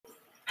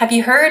Have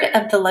you heard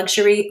of the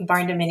luxury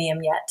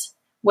barndominium yet?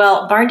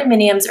 Well,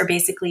 barndominiums are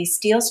basically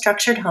steel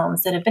structured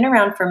homes that have been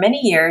around for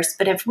many years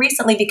but have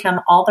recently become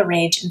all the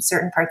rage in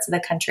certain parts of the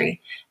country,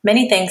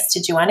 many thanks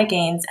to Joanna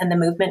Gaines and the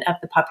movement of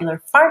the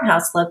popular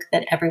farmhouse look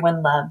that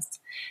everyone loves.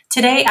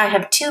 Today, I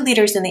have two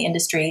leaders in the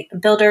industry,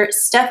 builder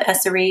Steph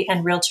Essery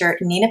and realtor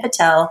Nina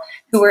Patel,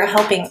 who are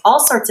helping all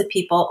sorts of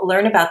people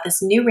learn about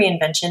this new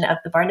reinvention of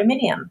the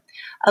barndominium,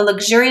 a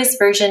luxurious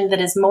version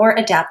that is more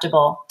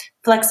adaptable,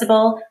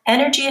 flexible,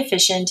 energy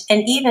efficient,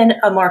 and even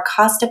a more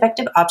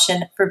cost-effective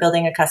option for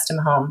building a custom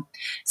home.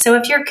 So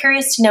if you're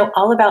curious to know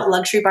all about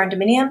luxury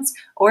barndominiums,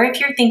 or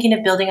if you're thinking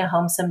of building a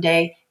home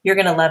someday, you're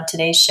going to love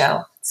today's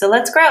show. So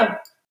let's grow.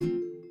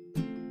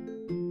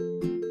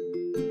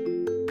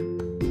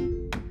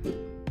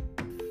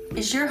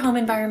 Is your home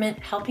environment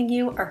helping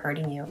you or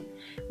hurting you?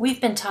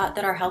 We've been taught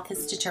that our health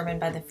is determined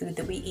by the food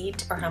that we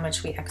eat or how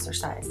much we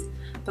exercise.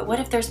 But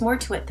what if there's more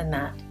to it than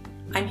that?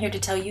 I'm here to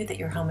tell you that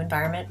your home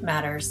environment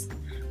matters.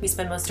 We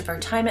spend most of our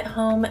time at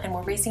home and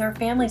we're raising our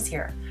families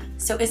here.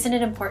 So isn't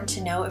it important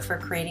to know if we're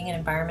creating an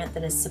environment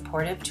that is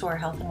supportive to our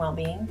health and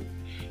well-being?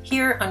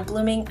 Here on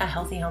Blooming a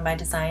Healthy Home by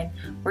Design,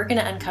 we're going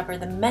to uncover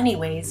the many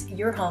ways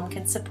your home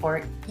can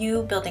support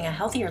you building a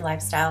healthier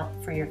lifestyle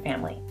for your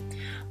family.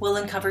 We'll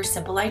uncover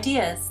simple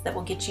ideas that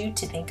will get you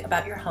to think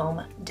about your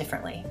home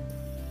differently.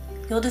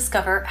 You'll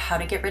discover how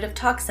to get rid of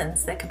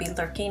toxins that could be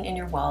lurking in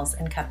your walls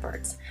and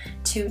cupboards,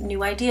 to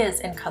new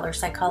ideas in color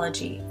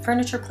psychology,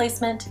 furniture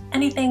placement,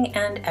 anything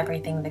and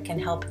everything that can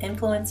help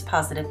influence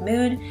positive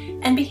mood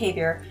and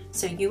behavior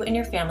so you and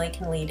your family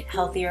can lead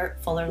healthier,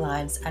 fuller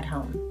lives at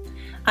home.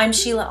 I'm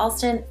Sheila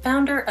Alston,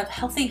 founder of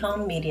Healthy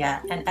Home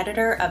Media and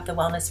editor of the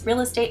Wellness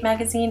Real Estate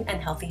Magazine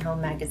and Healthy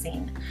Home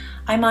Magazine.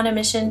 I'm on a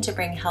mission to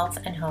bring health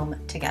and home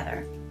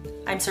together.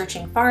 I'm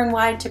searching far and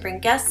wide to bring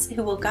guests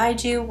who will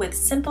guide you with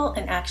simple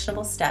and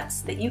actionable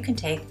steps that you can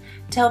take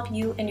to help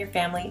you and your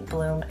family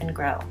bloom and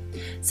grow.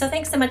 So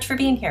thanks so much for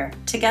being here.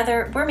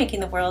 Together, we're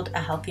making the world a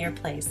healthier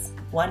place,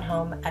 one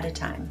home at a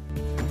time.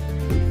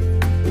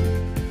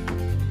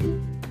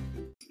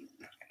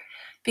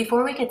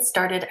 Before we get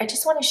started, I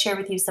just want to share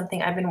with you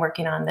something I've been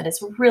working on that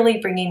is really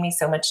bringing me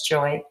so much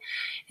joy.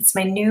 It's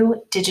my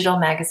new digital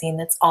magazine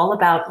that's all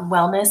about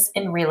wellness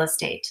in real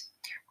estate.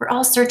 We're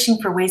all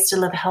searching for ways to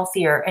live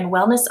healthier, and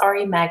Wellness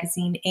RE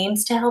magazine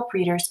aims to help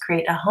readers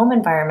create a home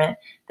environment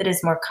that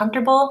is more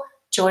comfortable,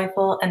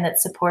 joyful, and that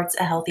supports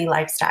a healthy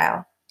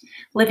lifestyle.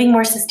 Living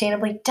more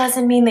sustainably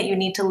doesn't mean that you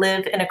need to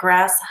live in a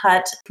grass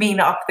hut being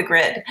off the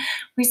grid.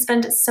 We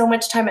spend so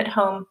much time at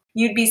home,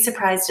 you'd be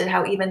surprised at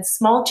how even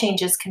small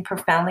changes can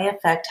profoundly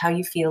affect how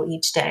you feel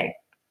each day.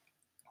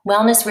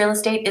 Wellness real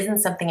estate isn't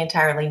something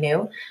entirely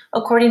new.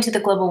 According to the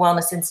Global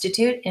Wellness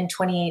Institute, in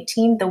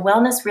 2018, the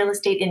wellness real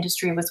estate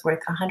industry was worth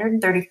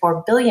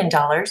 $134 billion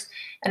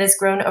and has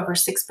grown over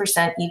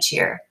 6% each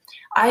year.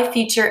 I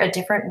feature a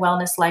different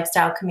wellness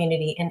lifestyle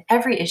community in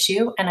every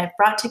issue, and I've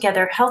brought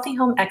together healthy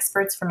home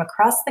experts from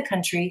across the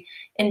country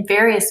in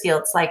various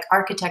fields like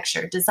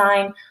architecture,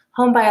 design,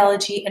 home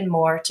biology, and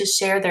more to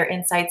share their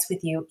insights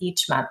with you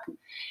each month.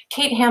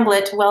 Kate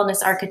Hamblett,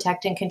 wellness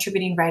architect and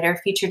contributing writer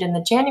featured in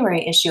the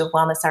January issue of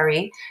Wellness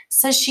RE,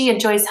 says she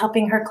enjoys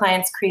helping her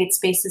clients create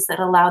spaces that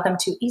allow them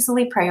to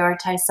easily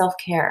prioritize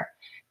self-care,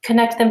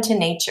 connect them to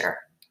nature,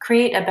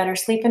 create a better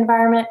sleep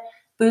environment,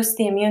 boost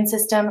the immune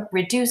system,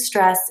 reduce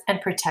stress, and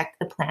protect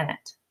the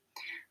planet.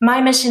 My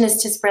mission is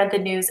to spread the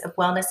news of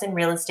wellness in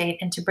real estate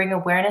and to bring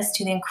awareness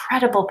to the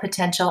incredible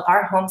potential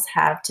our homes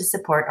have to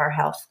support our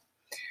health.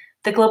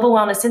 The Global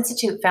Wellness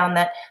Institute found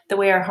that the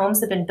way our homes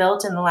have been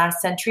built in the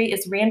last century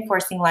is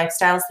reinforcing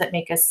lifestyles that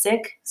make us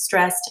sick,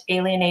 stressed,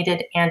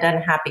 alienated, and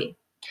unhappy.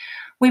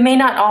 We may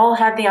not all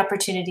have the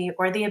opportunity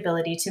or the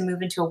ability to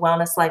move into a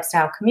wellness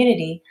lifestyle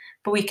community,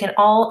 but we can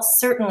all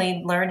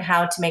certainly learn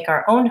how to make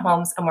our own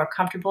homes a more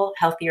comfortable,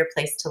 healthier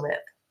place to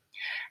live.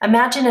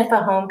 Imagine if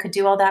a home could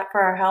do all that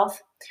for our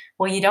health.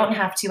 Well, you don't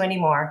have to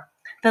anymore.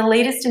 The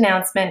latest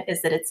announcement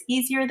is that it's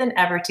easier than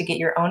ever to get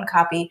your own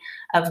copy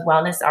of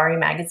Wellness RE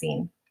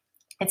magazine.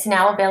 It's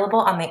now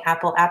available on the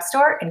Apple App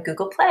Store and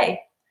Google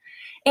Play.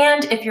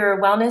 And if you're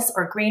a wellness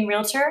or green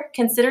realtor,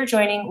 consider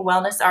joining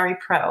Wellness RE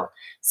Pro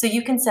so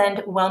you can send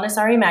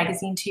Wellness RE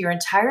magazine to your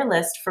entire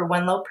list for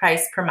one low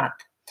price per month.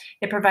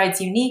 It provides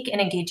unique and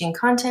engaging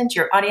content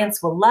your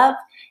audience will love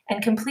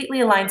and completely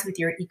aligns with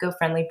your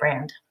eco-friendly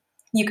brand.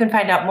 You can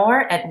find out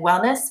more at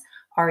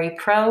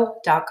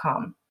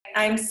wellnessrepro.com.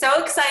 I'm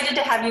so excited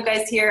to have you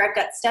guys here. I've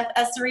got Steph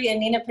Essery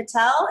and Nina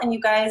Patel, and you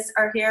guys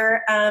are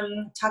here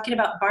talking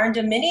about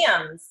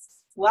barndominiums.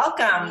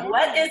 Welcome. Yeah.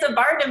 What is a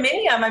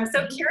barndominium? I'm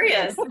so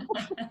curious.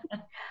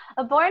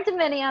 A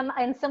barndominium,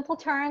 in simple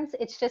terms,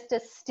 it's just a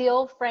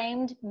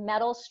steel-framed,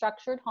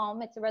 metal-structured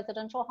home. It's a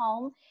residential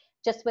home,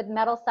 just with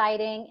metal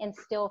siding and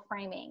steel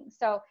framing.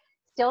 So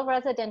still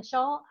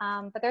residential,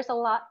 but there's a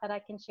lot that I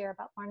can share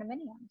about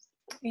barndominiums.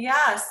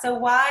 Yeah. So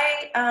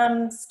why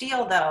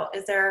steel though?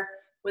 Is there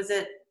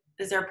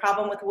a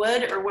problem with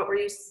wood, or what were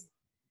you?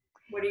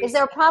 Is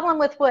there a problem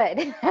with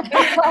wood?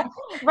 Well,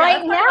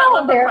 right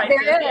now there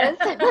is.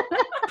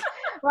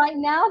 Right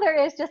now,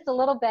 there is just a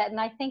little bit, and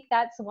I think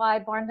that's why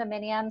barn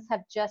dominiums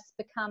have just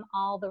become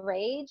all the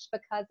rage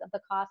because of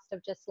the cost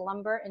of just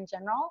lumber in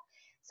general.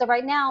 So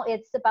right now,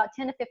 it's about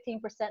 10 to 15%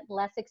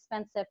 less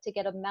expensive to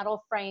get a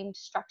metal framed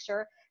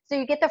structure. So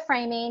you get the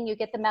framing, you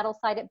get the metal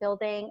sided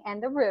building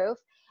and the roof,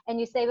 and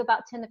you save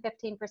about 10 to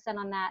 15%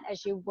 on that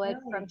as you would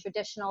from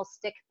traditional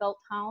stick built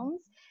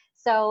homes.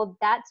 So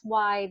that's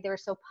why they're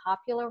so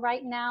popular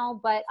right now.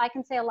 But I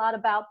can say a lot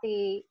about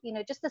the,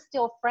 just the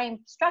steel frame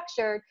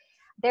structure.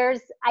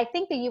 I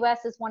think the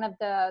US is one of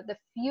the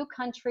few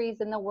countries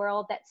in the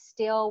world that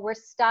still, we're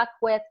stuck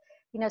with,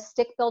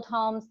 stick built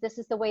homes. This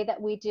is the way that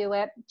we do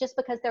it, just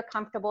because they're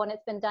comfortable and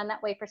it's been done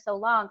that way for so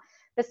long.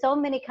 But so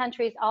many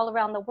countries all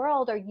around the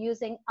world are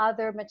using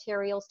other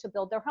materials to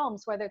build their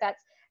homes, whether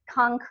that's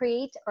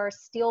concrete or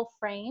steel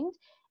framed.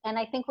 And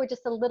I think we're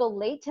just a little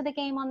late to the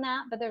game on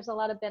that, but there's a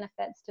lot of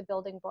benefits to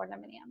building barn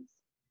dominiums.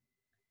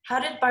 How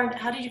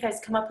did you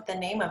guys come up with the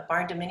name of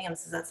barn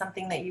dominiums? Is that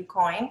something that you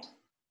coined?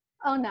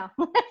 Oh no,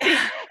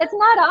 it's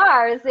not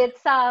ours.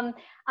 It's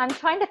I'm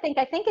trying to think.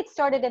 I think it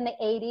started in the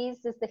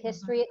 80s is the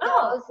history it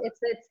goes.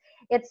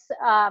 It's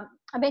a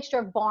mixture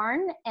of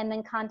barn and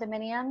then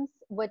condominiums,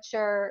 which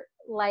are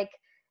like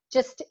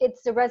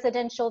it's a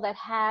residential that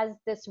has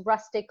this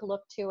rustic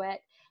look to it.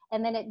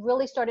 And then it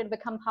really started to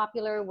become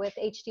popular with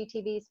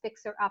HGTV's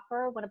Fixer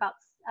Upper when about,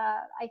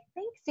 I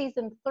think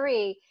season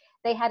 3,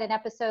 they had an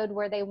episode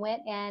where they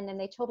went in and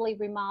they totally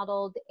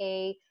remodeled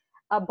a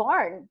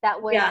barn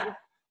that was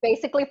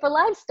basically for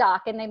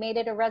livestock, and they made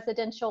it a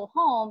residential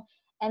home.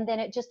 And then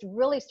it just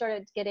really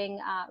started getting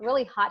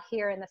really hot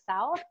here in the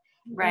South.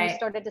 Right. And we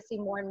started to see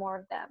more and more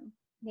of them.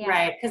 Yeah.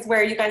 Right. Because where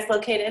are you guys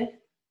located?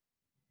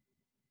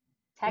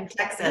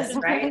 Texas,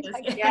 right?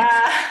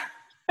 Yeah.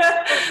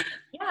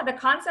 Yeah, the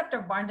concept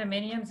of barn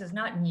dominiums is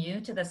not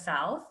new to the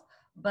South,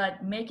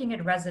 but making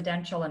it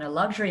residential and a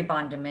luxury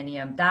barn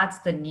dominium, that's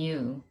the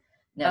newness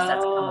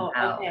that's come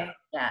about. Okay.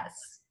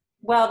 Yes.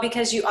 Well,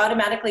 because you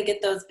automatically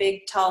get those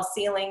big, tall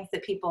ceilings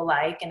that people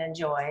like and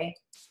enjoy.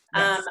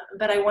 Yes.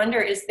 But I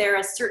wonder, is there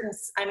a certain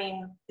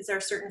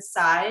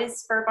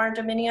size for a barn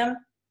dominium?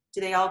 Do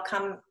they all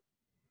come,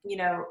 with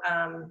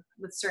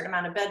a certain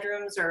amount of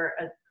bedrooms or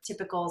a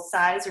typical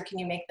size, or can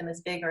you make them as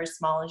big or as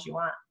small as you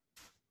want?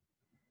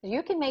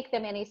 You can make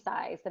them any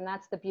size, and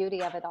that's the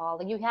beauty of it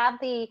all. You have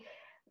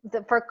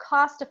for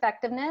cost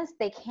effectiveness,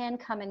 they can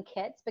come in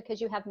kits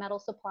because you have metal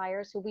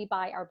suppliers who we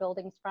buy our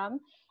buildings from.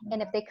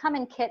 And if they come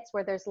in kits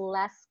where there's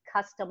less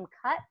custom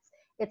cuts,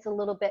 it's a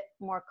little bit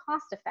more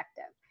cost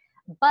effective.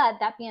 But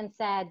that being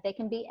said, they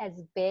can be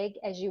as big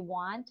as you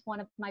want. One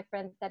of my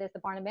friends that is the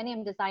barn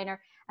dominium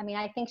designer,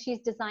 I think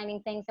she's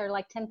designing things that are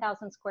like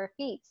 10,000 square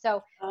feet.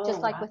 So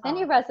just like with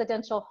any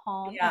residential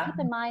home, and keep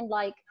in mind,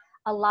 like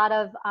a lot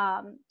of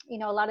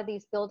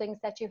these buildings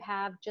that you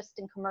have just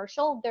in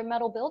commercial, they're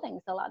metal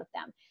buildings, a lot of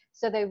them.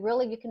 So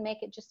you can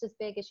make it just as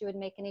big as you would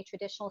make any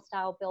traditional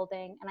style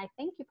building. And I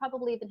think you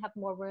probably even have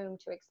more room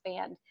to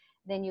expand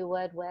than you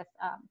would with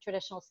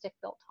traditional stick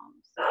built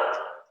homes.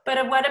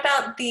 But what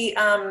about the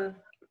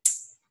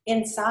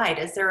inside?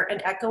 Is there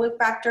an echo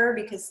factor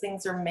because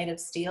things are made of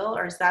steel,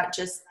 or is that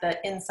just the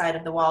inside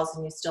of the walls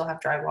and you still have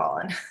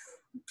drywall in?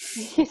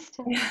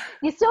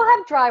 You still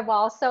have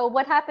drywall. So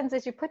what happens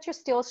is you put your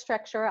steel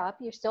structure up,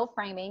 your steel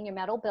framing, your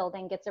metal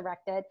building gets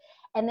erected,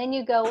 and then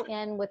you go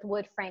in with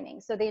wood framing.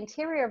 So the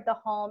interior of the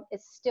home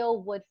is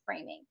still wood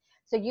framing.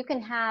 So you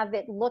can have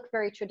it look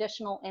very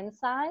traditional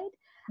inside.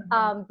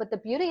 But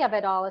the beauty of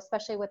it all,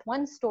 especially with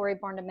one-story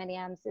barn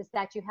dominiums, is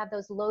that you have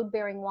those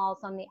load-bearing walls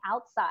on the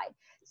outside.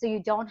 So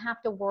you don't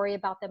have to worry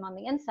about them on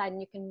the inside,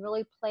 and you can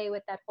really play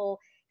with that whole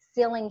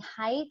ceiling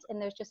height. And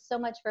there's just so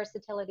much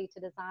versatility to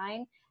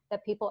design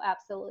that people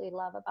absolutely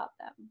love about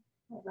them.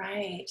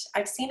 Right.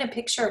 I've seen a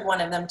picture of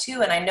one of them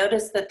too, and I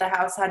noticed that the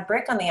house had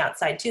brick on the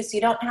outside too, so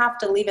you don't have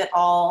to leave it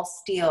all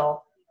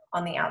steel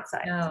on the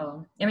outside.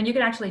 No. You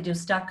can actually do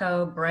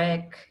stucco,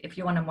 brick. If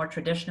you want a more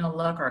traditional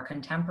look or a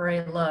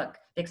contemporary look,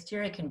 the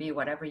exterior can be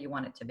whatever you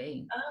want it to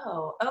be.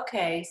 Oh,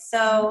 okay.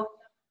 So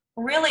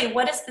really,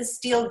 what does the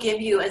steel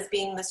give you as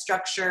being the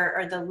structure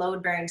or the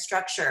load-bearing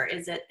structure?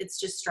 It's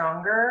just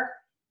stronger?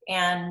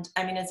 And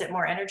is it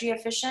more energy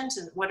efficient?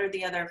 What are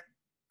the other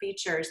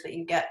features that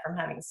you get from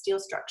having steel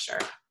structure?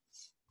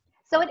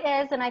 So it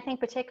is, and I think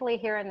particularly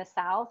here in the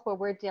South, where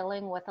we're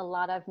dealing with a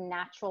lot of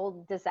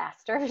natural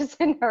disasters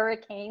and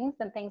hurricanes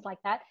and things like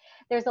that,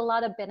 there's a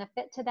lot of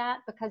benefit to that,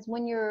 because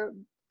when you're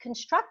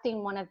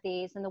constructing one of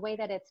these and the way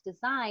that it's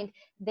designed,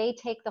 they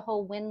take the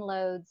whole wind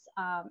loads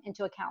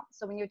into account.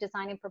 So when you're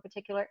designing for a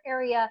particular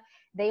area,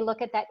 they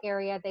look at that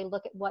area, they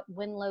look at what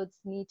wind loads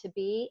need to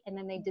be, and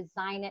then they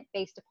design it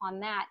based upon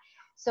that.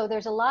 So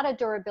there's a lot of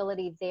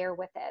durability there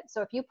with it.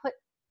 So if you put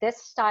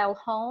this style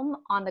home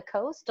on the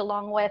coast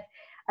along with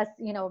a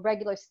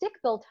regular stick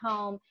built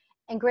home,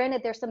 and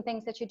granted there's some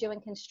things that you do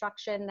in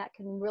construction that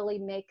can really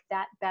make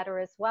that better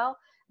as well,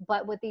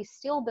 but with these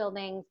steel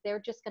buildings, they're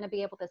just going to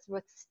be able to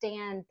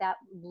withstand that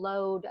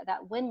load,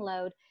 that wind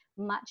load,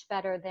 much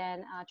better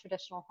than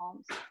traditional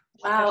homes.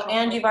 Wow,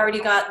 and you've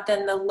already got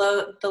then the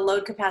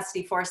load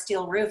capacity for a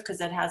steel roof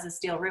because it has a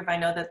steel roof. I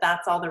know that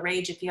that's all the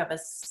rage. If you have a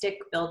stick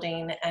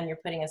building and you're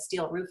putting a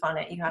steel roof on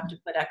it, you have to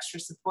put extra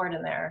support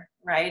in there,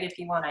 right? If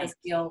you want the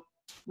steel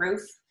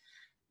roof.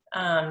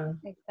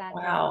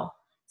 Exactly. Wow.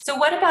 So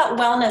what about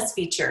wellness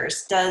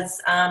features?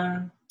 Does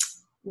a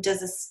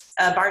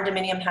barn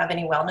dominium have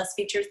any wellness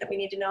features that we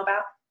need to know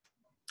about?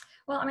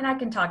 Well, I mean, I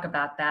can talk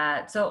about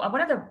that. So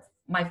one of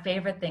my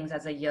favorite things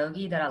as a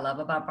yogi that I love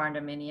about barn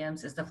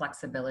dominiums is the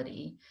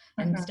flexibility.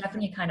 And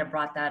Stephanie kind of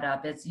brought that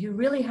up, is you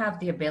really have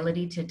the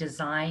ability to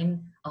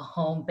design a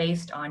home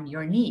based on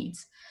your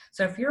needs.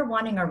 So if you're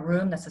wanting a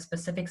room that's a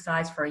specific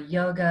size for a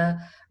yoga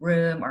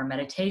room or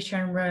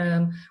meditation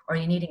room, or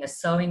you're needing a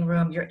sewing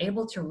room, you're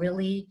able to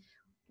really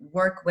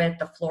work with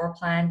the floor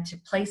plan to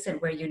place it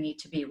where you need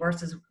to be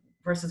versus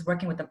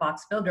working with the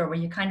box builder where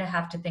you kind of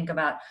have to think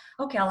about,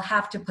 okay, I'll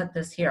have to put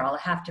this here, I'll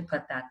have to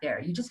put that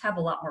there. You just have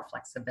a lot more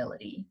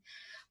flexibility.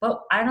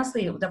 But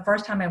honestly, the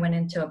first time I went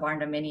into a barn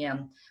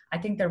dominium, I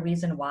think the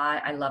reason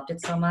why I loved it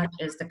so much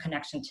is the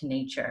connection to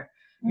nature.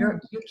 You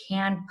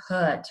can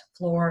put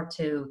floor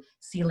to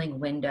ceiling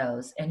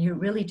windows and you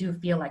really do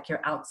feel like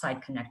you're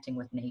outside connecting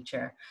with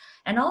nature.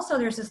 And also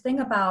there's this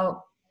thing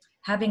about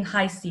having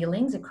high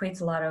ceilings. It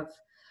creates a lot of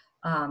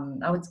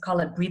I would call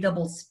it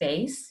breathable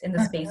space in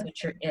the space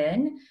that you're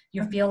in.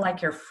 You feel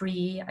like you're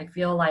free. I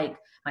feel like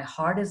my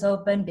heart is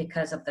open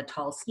because of the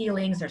tall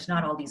ceilings. There's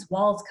not all these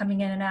walls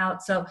coming in and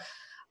out. So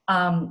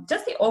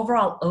just the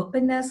overall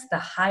openness, the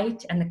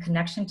height, and the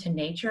connection to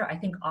nature, I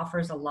think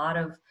offers a lot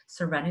of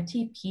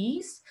serenity,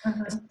 peace,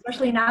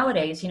 especially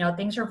nowadays. You know,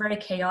 things are very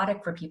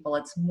chaotic for people.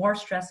 It's more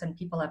stress than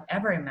people have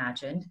ever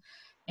imagined.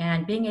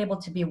 And being able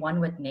to be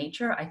one with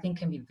nature, I think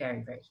can be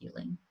very, very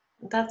healing.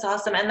 That's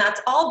awesome. And that's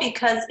all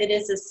because it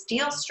is a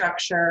steel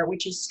structure,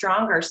 which is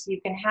stronger. So you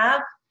can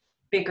have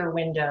bigger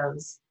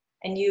windows.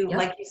 And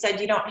like you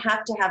said, you don't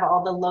have to have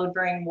all the load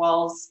bearing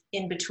walls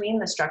in between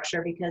the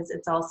structure because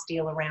it's all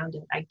steel around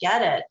it. I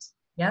get it.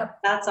 Yep.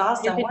 That's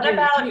awesome. What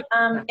about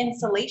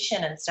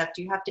insulation and stuff?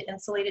 Do you have to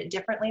insulate it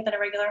differently than a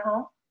regular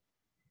home?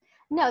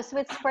 No, so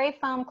it's spray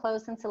foam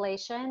closed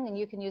insulation, and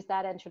you can use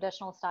that in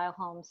traditional style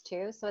homes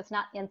too. So it's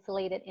not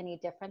insulated any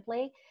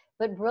differently.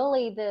 But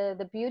really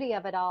the beauty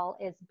of it all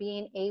is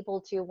being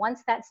able to,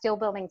 once that steel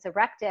building's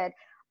erected,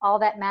 all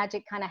that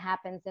magic kind of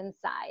happens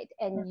inside.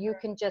 And you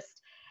can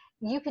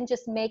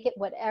just make it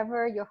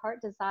whatever your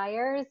heart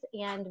desires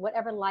and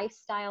whatever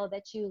lifestyle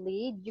that you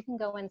lead. You can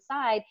go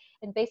inside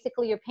and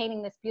basically you're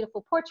painting this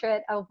beautiful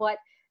portrait of what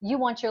you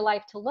want your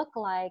life to look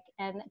like,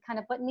 and kind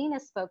of what Nina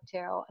spoke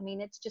to. I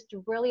mean, it's just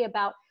really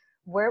about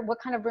what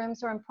kind of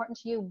rooms are important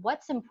to you,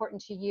 what's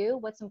important to you,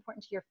 what's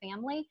important to your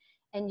family,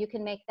 and you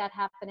can make that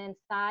happen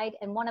inside.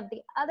 And one of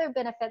the other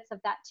benefits of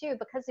that too,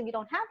 because you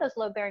don't have those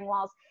load bearing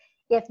walls,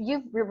 if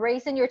you're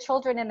raising your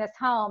children in this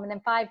home and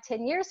then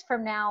 5-10 years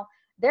from now,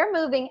 they're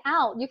moving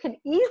out, you can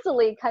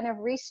easily kind of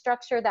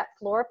restructure that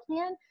floor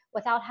plan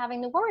without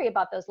having to worry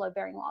about those load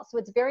bearing walls. So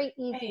it's very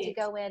easy to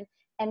go in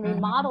and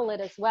remodel it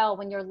as well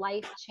when your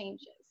life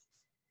changes.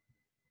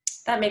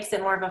 That makes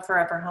it more of a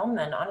forever home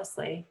then,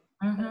 honestly.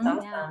 That's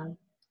awesome. Yeah.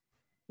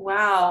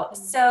 Wow.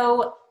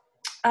 So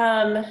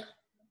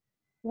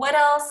what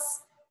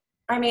else?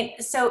 I mean,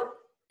 so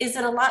is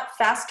it a lot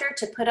faster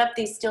to put up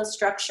these steel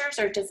structures,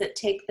 or does it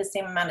take the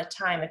same amount of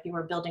time if you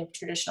were building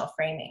traditional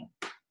framing?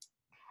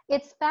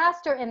 It's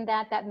faster in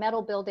that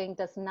metal building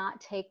does not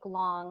take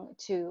long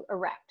to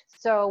erect.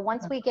 So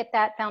once we get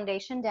that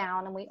foundation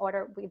down and we've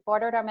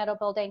ordered our metal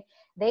building,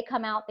 they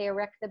come out, they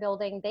erect the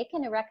building, they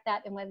can erect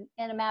that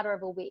in a matter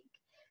of a week.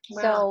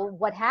 Wow. So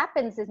what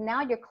happens is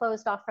now you're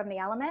closed off from the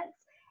elements,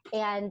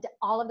 and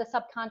all of the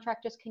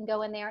subcontractors can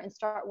go in there and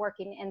start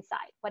working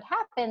inside. What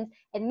happens,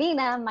 and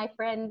Nina, my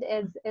friend,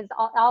 is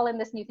all in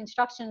this new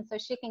construction, so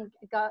she can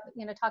go,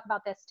 talk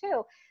about this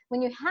too.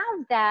 When you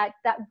have that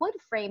wood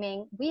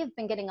framing, we have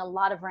been getting a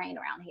lot of rain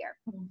around here.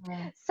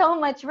 So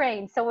much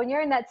rain. So when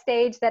you're in that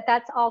stage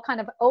that's all kind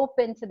of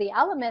open to the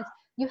elements,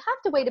 you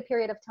have to wait a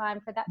period of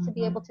time for that to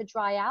be able to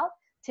dry out,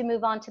 to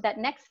move on to that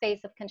next phase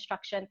of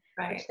construction,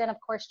 which then of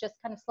course just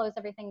kind of slows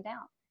everything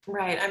down.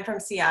 Right. I'm from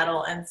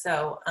Seattle, and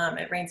so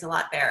it rains a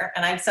lot there.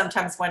 And I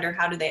sometimes wonder,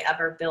 how do they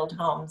ever build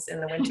homes in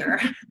the winter?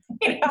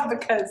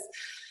 Because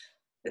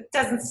it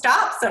doesn't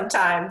stop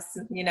sometimes,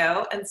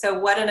 And so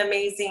what an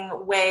amazing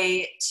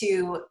way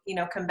to,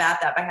 combat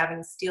that by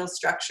having steel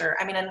structure.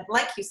 I mean, and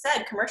like you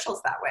said,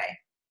 commercial's that way.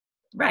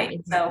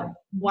 Right. So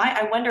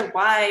I wonder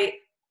why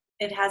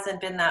it hasn't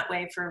been that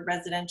way for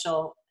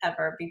residential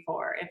ever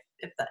before,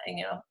 if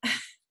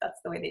that's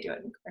the way they do it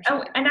in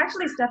commercial. Oh, and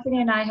actually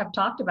Stephanie and I have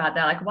talked about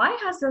that. Like, why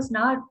has this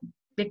not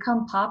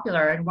become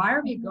popular, and why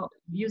are we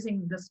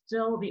using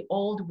still the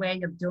old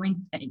way of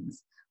doing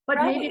things? But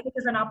maybe it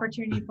is an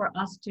opportunity for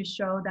us to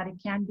show that it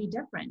can be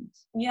different.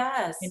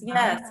 Yes.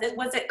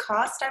 Was it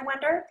cost, I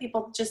wonder?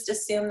 People just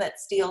assume that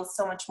steel is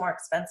so much more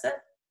expensive?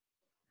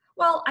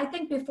 Well, I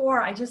think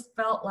before I just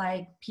felt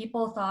like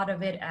people thought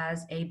of it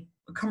as a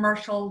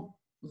commercial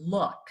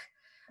look.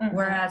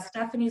 Whereas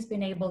Stephanie's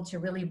been able to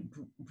really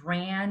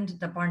brand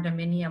the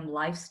barndominium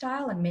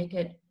lifestyle and make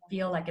it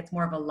feel like it's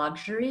more of a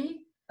luxury,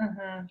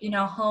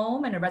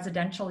 home and a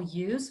residential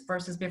use,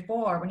 versus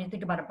before, when you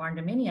think about a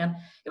barndominium,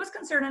 it was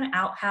considered an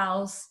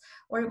outhouse,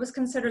 or it was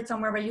considered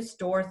somewhere where you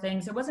store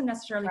things. It wasn't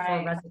necessarily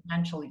for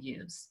residential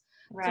use.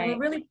 So we're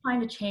really trying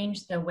to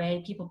change the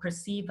way people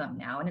perceive them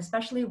now. And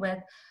especially with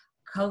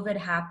COVID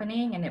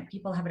happening, and if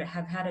people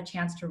have had a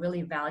chance to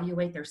really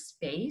evaluate their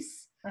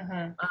space,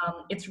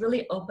 it's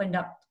really opened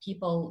up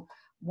people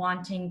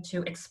wanting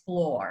to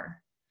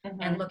explore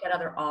and look at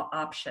other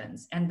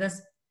options. And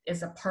this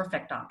is a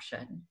perfect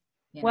option.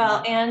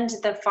 Well, and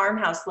the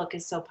farmhouse look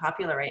is so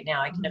popular right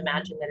now. I can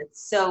imagine that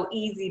it's so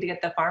easy to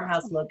get the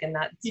farmhouse look in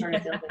that sort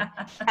of building.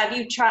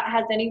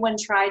 Has anyone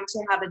tried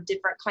to have a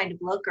different kind of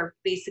look, or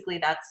basically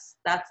that's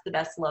the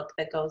best look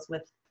that goes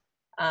with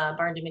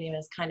barndominium,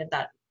 is kind of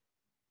that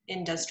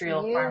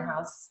industrial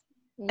farmhouse?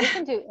 You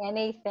can do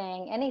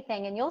anything,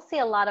 and you'll see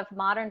a lot of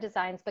modern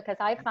designs, because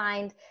I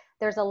find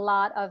there's a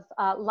lot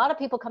of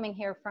people coming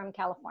here from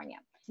California.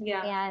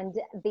 Yeah. And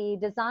the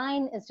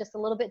design is just a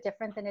little bit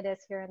different than it is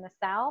here in the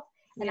South.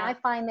 And I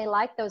find they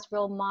like those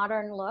real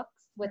modern looks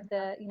with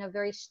the,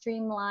 very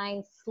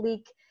streamlined,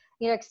 sleek,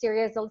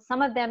 exteriors.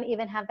 Some of them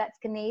even have that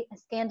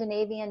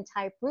Scandinavian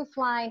type roof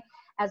line,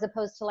 as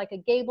opposed to like a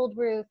gabled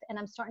roof. And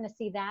I'm starting to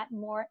see that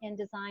more in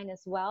design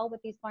as well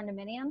with these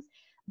barndominiums.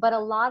 But a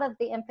lot of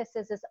the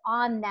emphasis is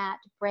on that,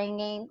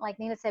 bringing, like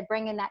Nina said,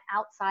 bringing that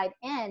outside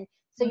in.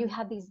 So you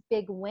have these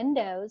big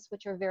windows,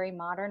 which are very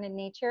modern in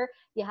nature.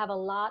 You have a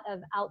lot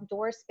of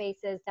outdoor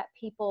spaces that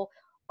people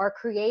are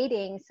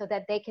creating so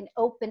that they can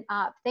open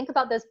up. Think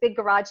about those big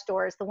garage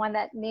doors. The one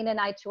that Nina and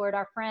I toured,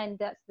 our friend,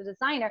 that's the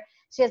designer,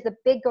 she has the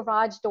big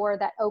garage door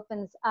that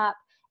opens up,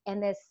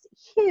 and this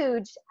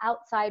huge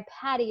outside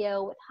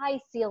patio with high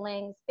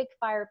ceilings, big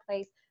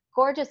fireplace,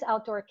 gorgeous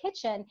outdoor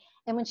kitchen.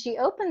 And when she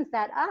opens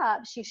that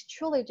up, she's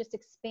truly just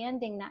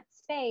expanding that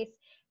space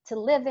to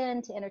live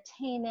in, to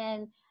entertain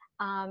in.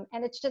 And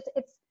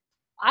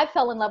I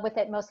fell in love with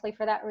it mostly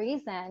for that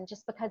reason,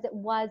 just because it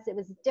was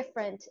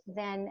different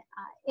than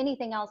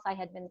anything else I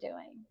had been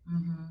doing.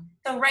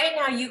 So right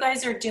now you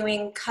guys are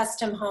doing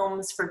custom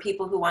homes for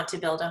people who want to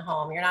build a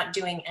home. You're not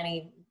doing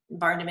any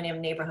barndominium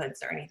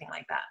neighborhoods or anything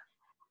like that.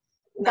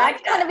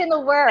 That's kind of in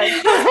the works.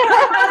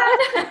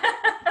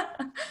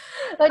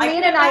 But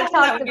Nina and I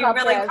talked about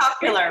really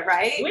popular,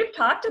 right? We've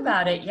talked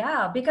about it,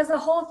 yeah, because the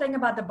whole thing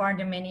about the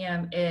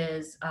barndominium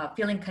is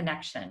feeling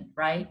connection,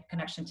 right?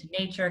 Connection to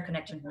nature,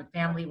 connection with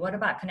family. What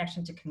about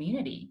connection to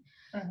community?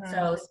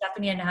 So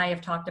Stephanie and I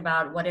have talked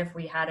about, what if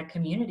we had a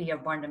community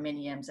of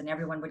barndominiums and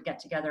everyone would get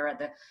together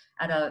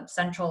at a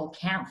central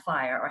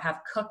campfire or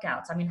have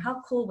cookouts? I mean,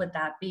 how cool would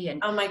that be? And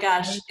oh my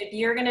gosh, if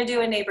you're going to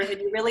do a neighborhood,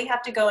 you really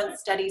have to go and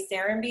study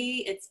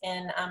Serenbe. It's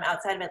in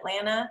outside of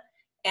Atlanta.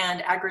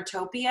 And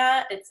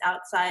Agritopia, it's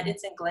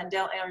in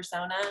Glendale,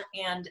 Arizona.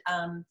 And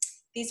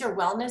these are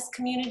wellness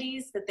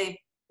communities that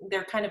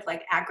they're kind of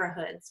like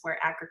agri-hoods, where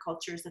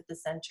agriculture is at the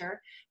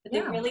center. But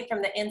they really,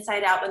 from the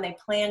inside out, when they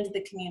planned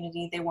the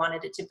community, they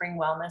wanted it to bring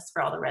wellness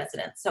for all the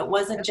residents. So it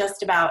wasn't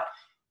just about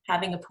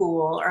having a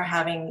pool or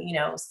having,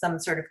 some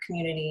sort of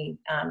community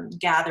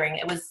gathering.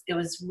 It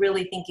was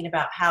really thinking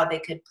about how they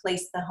could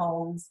place the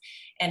homes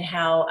and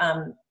how,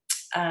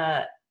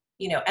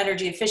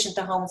 energy efficient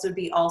the homes would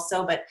be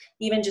also, but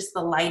even just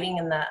the lighting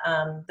and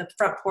the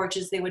front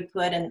porches they would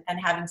put, and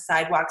having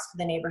sidewalks for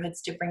the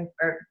neighborhoods to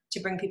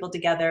bring people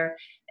together,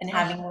 and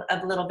having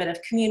a little bit of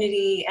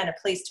community and a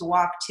place to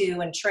walk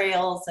to, and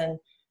trails. And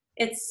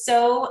it's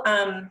so,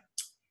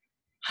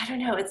 I don't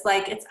know, it's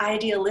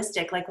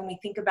idealistic. Like when we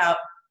think about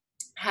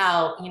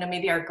how,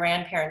 maybe our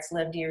grandparents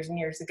lived years and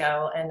years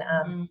ago,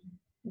 and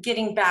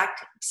getting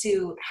back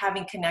to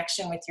having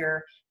connection with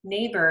your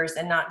neighbors,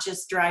 and not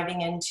just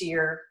driving into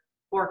your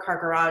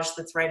 4-car garage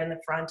that's right in the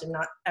front and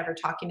not ever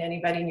talking to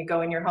anybody, and you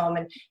go in your home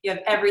and you have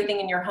everything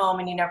in your home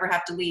and you never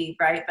have to leave,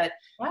 right? But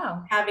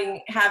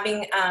having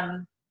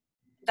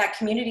that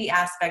community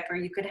aspect where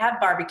you could have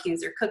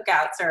barbecues or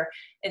cookouts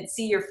and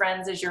see your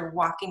friends as you're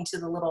walking to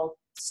the little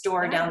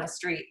store down the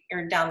street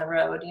or down the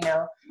road,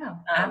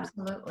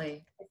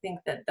 absolutely. I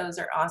think that those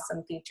are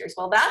awesome features.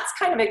 Well, that's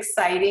kind of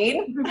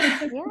exciting.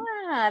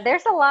 Yeah,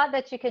 there's a lot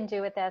that you can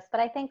do with this,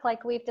 but I think,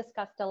 like we've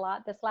discussed a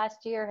lot, this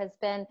last year has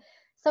been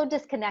so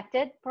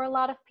disconnected for a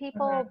lot of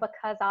people,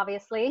 because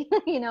obviously,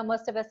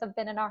 most of us have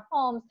been in our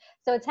homes.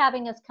 So it's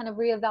having us kind of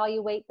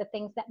reevaluate the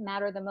things that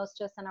matter the most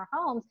to us in our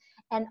homes,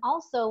 and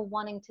also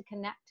wanting to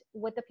connect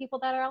with the people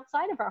that are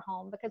outside of our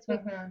home, because we've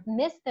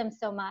missed them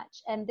so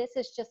much. And this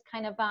is just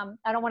kind of,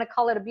 I don't want to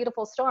call it a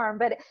beautiful storm,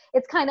 but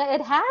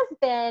it has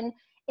been,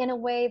 in a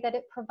way that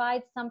it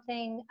provides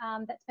something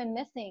that's been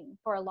missing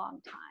for a long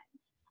time.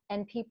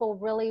 And people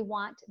really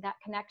want that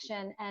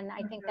connection. And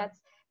I think that's,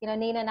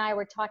 Nina and I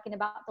were talking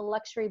about the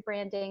luxury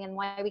branding and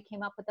why we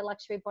came up with the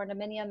Luxury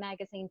Barndominium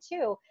magazine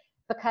too,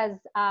 because,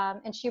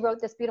 and she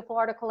wrote this beautiful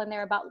article in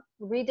there about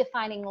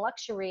redefining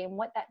luxury and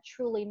what that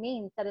truly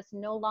means, that it's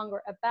no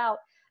longer about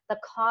the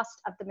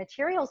cost of the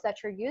materials that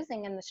you're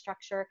using in the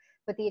structure,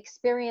 but the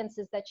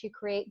experiences that you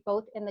create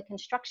both in the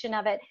construction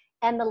of it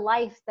and the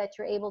life that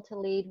you're able to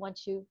lead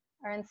once you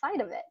are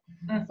inside of it.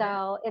 Mhm.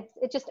 So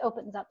it just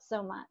opens up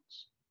so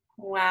much.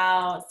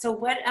 Wow. So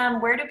what,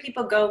 where do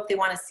people go if they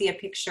want to see a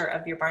picture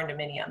of your barn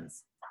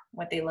dominiums,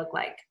 what they look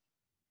like?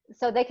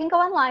 So they can go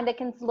online. They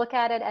can look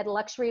at it at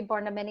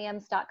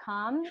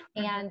luxurybarndominiums.com,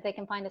 and they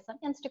can find us on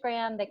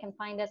Instagram. They can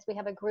find us. We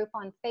have a group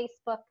on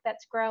Facebook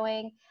that's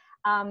growing,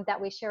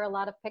 that we share a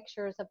lot of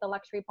pictures of the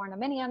luxury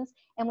barndominiums,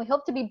 and we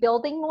hope to be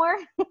building more.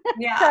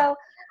 Yeah. So,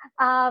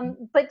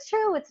 but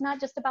true, it's not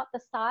just about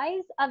the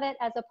size of it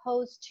as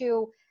opposed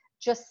to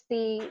just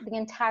the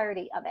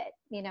entirety of it,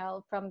 you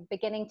know, from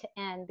beginning to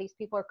end. These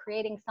people are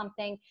creating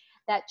something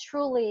that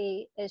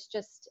truly is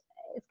just,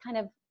 it's kind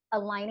of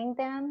aligning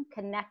them,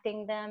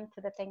 connecting them to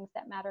the things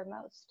that matter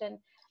most. And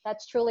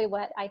that's truly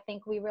what I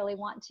think we really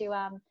want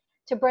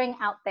to bring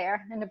out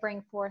there and to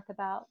bring forth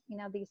about, you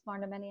know, these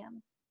barndominiums.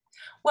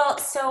 Well,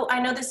 so I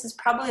know this is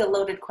probably a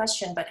loaded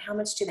question, but how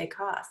much do they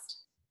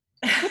cost?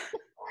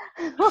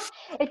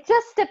 It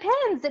just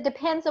depends. It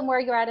depends on where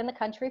you're at in the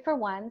country, for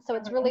one. So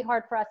it's really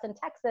hard for us in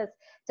Texas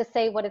to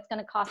say what it's going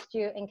to cost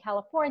you in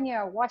California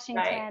or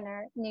Washington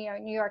or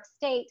New York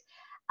State.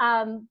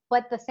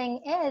 But the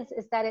thing is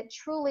that it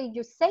truly,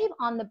 you save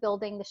on the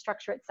building, the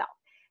structure itself.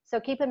 So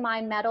keep in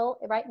mind, metal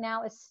right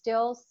now is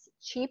still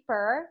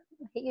cheaper.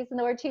 I hate using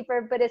the word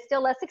cheaper, but it's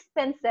still less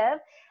expensive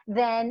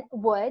than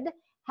wood.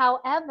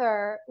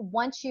 However,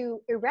 once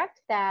you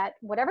erect that,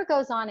 whatever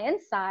goes on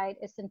inside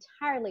is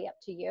entirely up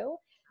to you.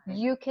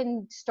 You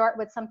can start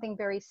with something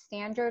very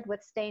standard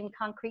with stained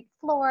concrete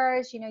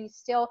floors. You know, you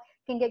still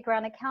can get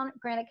granite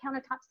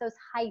countertops, those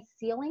high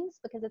ceilings,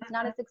 because it's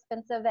not as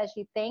expensive as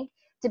you think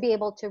to be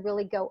able to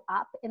really go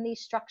up in these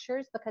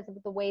structures because of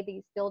the way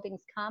these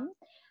buildings come.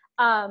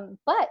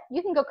 But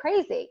you can go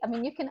crazy. I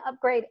mean, you can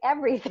upgrade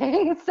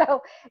everything.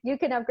 So you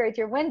can upgrade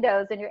your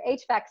windows and your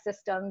HVAC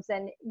systems,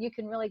 and you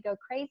can really go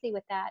crazy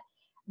with that.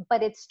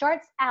 But it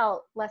starts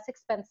out less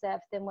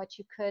expensive than what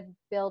you could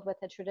build with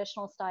a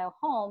traditional style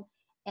home.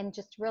 And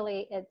just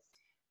really,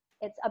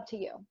 it's up to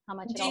you how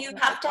much. Do you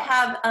have to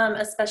have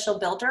a special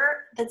builder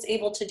that's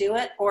able to do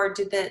it, or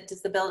does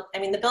the build? I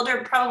mean, the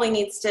builder probably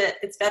needs to.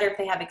 It's better if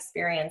they have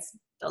experience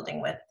building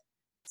with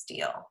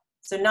steel.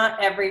 So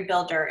not every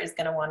builder is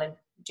going to want to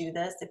do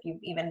this. If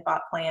you've even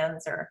bought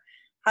plans, or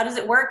how does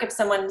it work if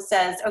someone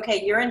says,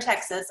 "Okay, you're in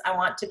Texas. I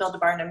want to build a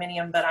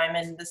barndominium, but I'm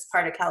in this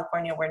part of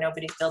California where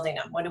nobody's building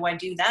them. What do I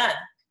do then?"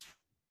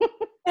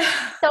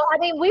 So, I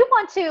mean, we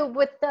want to,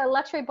 with the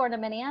luxury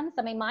barndominiums,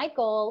 I mean, my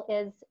goal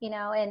is, you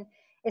know, and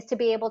is to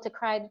be able to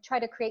try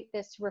to create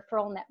this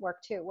referral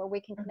network too, where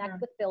we can connect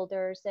with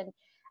builders and,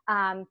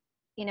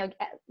 you know,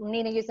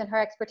 Nina using her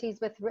expertise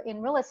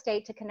in real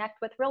estate to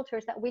connect with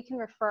realtors that we can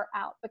refer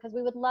out, because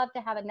we would love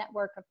to have a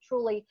network of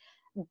truly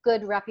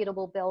good,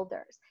 reputable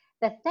builders.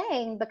 The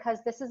thing,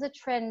 because this is a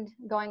trend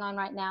going on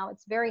right now,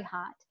 it's very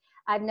hot.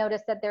 I've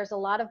noticed that there's a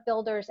lot of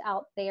builders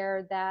out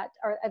there that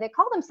they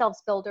call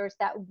themselves builders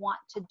that want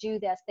to do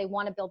this. They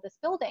want to build this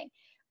building,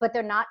 but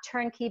they're not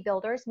turnkey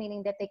builders,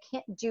 meaning that they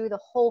can't do the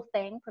whole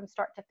thing from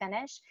start to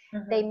finish.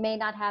 They may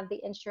not have the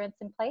insurance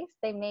in place.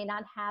 They may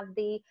not have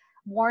the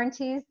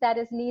warranties that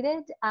is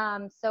needed.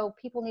 So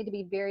people need to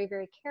be very,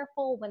 very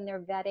careful when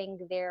they're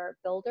vetting their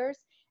builders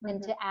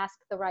and to ask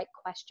the right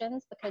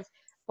questions, because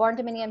barn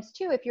dominiums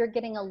too, if you're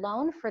getting a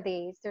loan for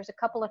these, there's a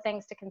couple of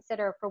things to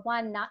consider. For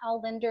one, not all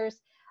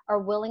lenders are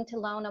willing to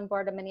loan on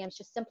barn dominiums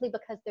just simply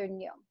because they're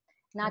new.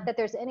 Not that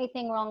there's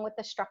anything wrong with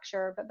the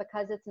structure, but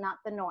because it's not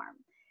the norm.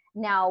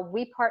 Now,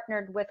 we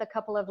partnered with a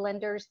couple of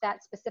lenders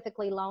that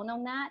specifically loan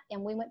on that,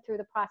 and we went through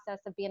the process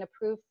of being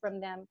approved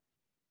from them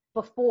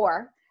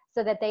before,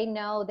 so that they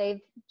know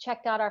they've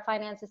checked out our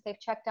finances, they've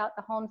checked out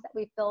the homes that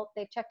we've built,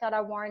 they've checked out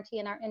our warranty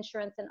and our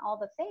insurance and all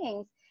the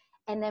things.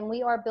 And then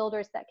we are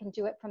builders that can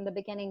do it from the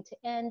beginning to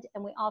end.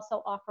 And we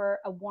also offer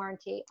a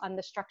warranty on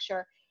the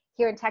structure.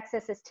 Here in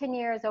Texas, it's 10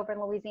 years. Over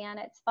in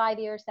Louisiana, it's 5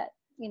 years that,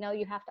 you know,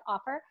 you have to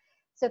offer.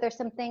 So there's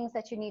some things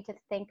that you need to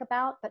think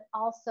about, but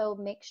also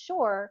make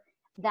sure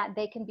that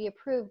they can be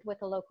approved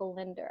with a local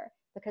lender,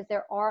 because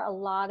there are a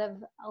lot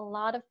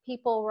of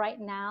people right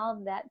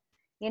now that,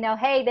 you know,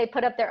 hey, they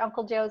put up their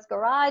Uncle Joe's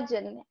garage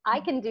and I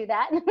can do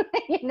that,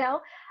 you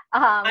know.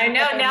 I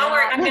know. Now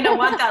I'm going to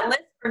want that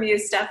list from you,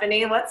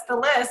 Stephanie. What's the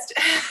list?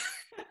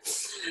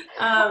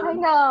 I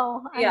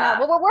know.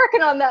 Well, we're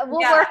working on that. We'll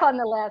work on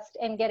the list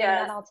and getting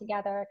that all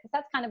together, because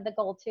that's kind of the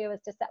goal too,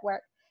 is to set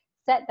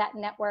that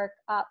network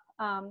up,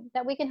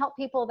 that we can help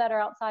people that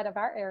are outside of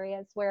our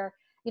areas, where,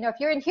 you know, if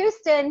you're in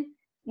Houston,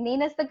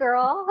 Nina's the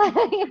girl.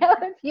 You know,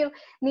 if you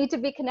need to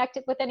be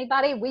connected with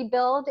anybody, we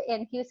build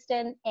in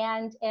Houston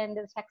and in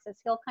the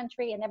Texas Hill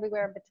Country and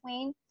everywhere in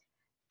between.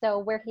 So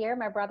we're here.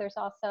 My brother's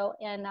also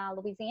in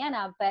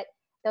Louisiana, but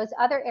those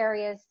other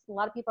areas, a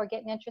lot of people are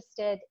getting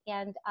interested,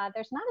 and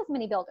there's not as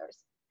many builders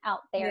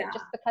out there,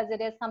 just because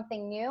it is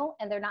something new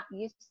and they're not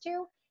used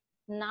to.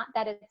 Not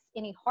that it's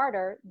any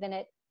harder than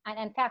it. And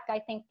in fact, I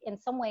think in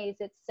some ways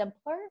it's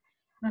simpler,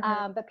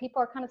 but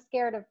people are kind of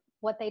scared of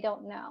what they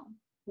don't know.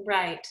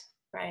 Right,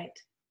 right.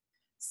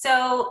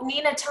 So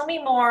Nina, tell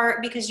me more,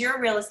 because you're a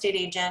real estate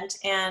agent,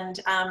 and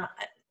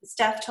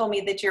Steph told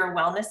me that you're a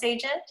wellness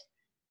agent.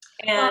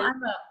 Well,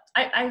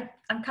 And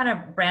I'm kind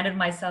of branded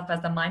myself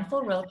as the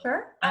mindful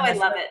realtor. oh, I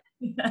love it.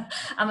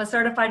 I'm a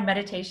certified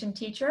meditation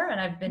teacher, and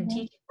I've been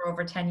teaching for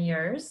over 10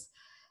 years.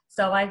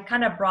 So I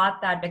kind of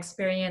brought that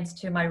experience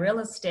to my real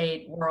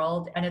estate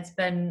world, and it's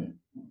been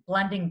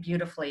blending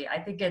beautifully. I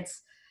think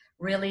it's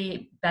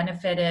really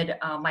benefited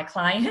my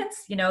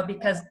clients,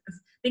 because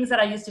things that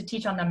I used to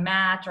teach on the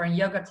mat or in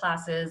yoga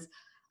classes,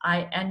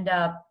 I end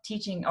up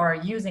teaching or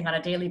using on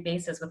a daily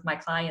basis with my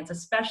clients,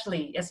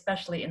 especially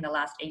in the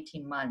last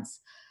 18 months.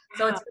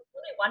 So it's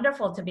really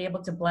wonderful to be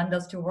able to blend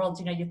those two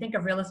worlds. You think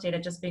of real estate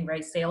as just being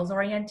very sales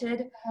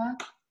oriented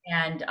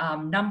and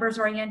numbers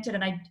oriented.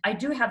 And I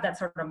do have that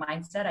sort of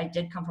mindset. I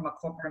did come from a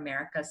corporate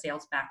America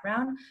sales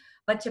background,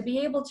 but to be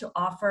able to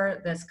offer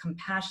this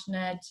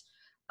compassionate,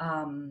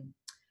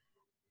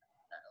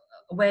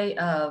 way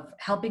of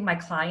helping my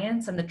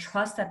clients and the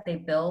trust that they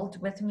build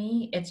with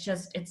me, it's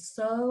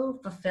so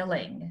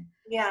fulfilling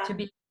to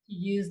be able to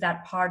use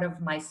that part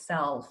of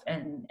myself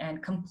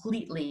and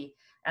completely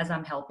as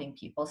I'm helping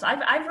people. So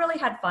I've really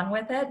had fun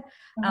with it.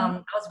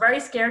 I was very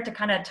scared to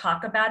kind of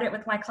talk about it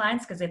with my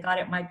clients because they thought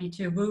it might be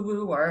too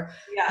woo-woo or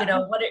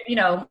what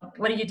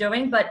are you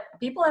doing? But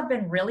people have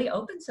been really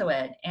open to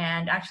it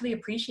and actually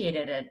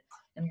appreciated it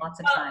in lots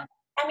of time.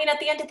 I mean, at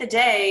the end of the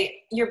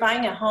day, you're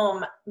buying a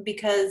home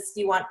because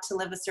you want to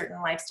live a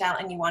certain lifestyle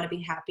and you want to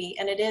be happy.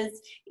 And it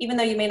is, even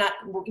though you may not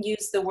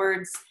use the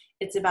words,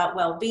 it's about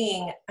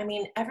well-being. I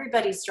mean,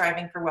 everybody's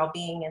striving for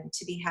well-being and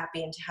to be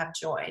happy and to have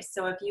joy.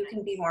 So if you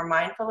can be more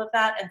mindful of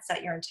that and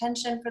set your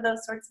intention for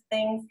those sorts of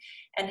things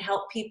and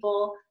help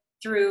people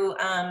through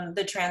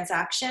the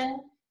transaction,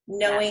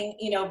 knowing,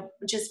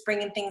 just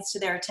bringing things to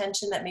their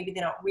attention that maybe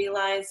they don't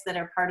realize that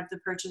are part of the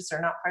purchase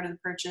or not part of the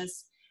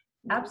purchase.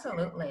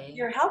 Absolutely.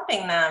 You're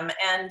helping them.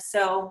 And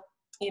so,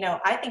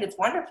 I think it's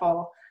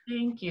wonderful.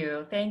 Thank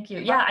you.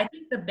 Yeah, I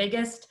think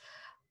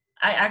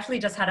I actually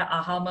just had an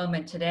aha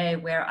moment today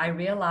where I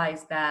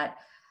realized that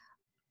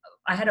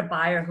I had a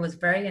buyer who was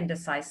very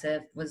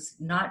indecisive, was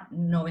not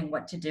knowing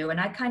what to do. And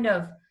I kind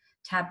of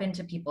tap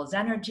into people's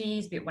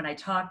energies when I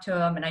talk to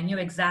them, and I knew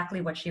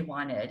exactly what she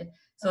wanted.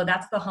 So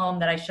that's the home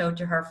that I showed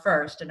to her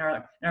first in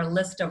our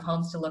list of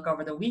homes to look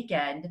over the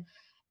weekend.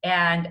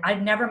 And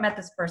I'd never met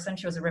this person.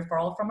 She was a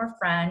referral from her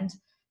friend,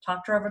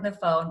 talked to her over the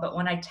phone. But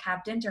when I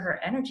tapped into her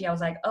energy, I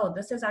was like, oh,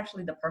 this is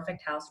actually the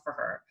perfect house for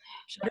her.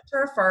 Showed it to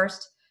her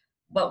first,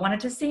 but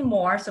wanted to see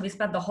more. So we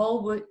spent the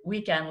whole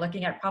weekend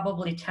looking at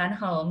probably 10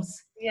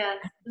 homes. Yeah.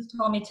 She just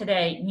told me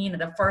today, Nina,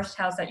 the first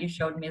house that you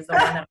showed me is the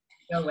one that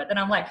I go with. And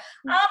I'm like, oh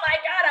my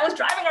God, I was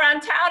driving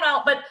around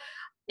town. But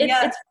it's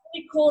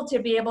really cool to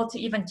be able to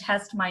even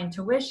test my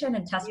intuition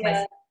and test my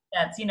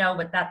sense,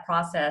 with that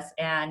process.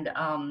 And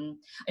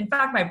in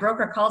fact, my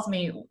broker calls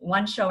me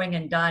one showing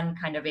and done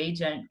kind of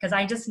agent, because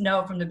I just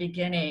know from the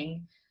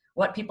beginning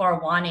what people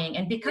are wanting.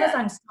 And because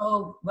I'm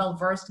so well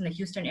versed in the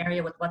Houston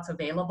area with what's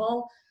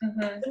available,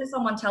 as soon as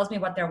someone tells me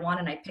what they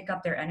want and I pick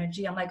up their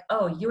energy, I'm like,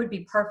 oh, you would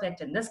be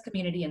perfect in this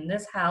community, in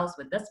this house,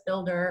 with this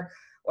builder,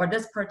 or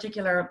this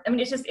particular,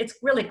 it's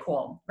really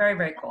cool. Very,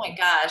 very cool. Oh my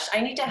gosh.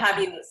 I need to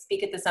have you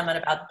speak at the summit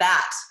about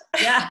that.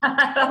 Yeah,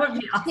 that would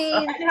be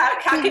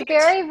awesome. She's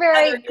very,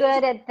 very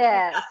good at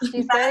this.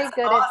 She's very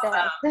good awesome.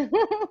 at this.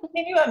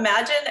 Can you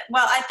imagine?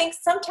 Well, I think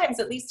sometimes,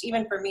 at least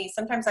even for me,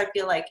 sometimes I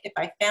feel like if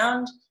I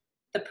found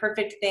the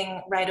perfect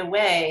thing right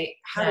away,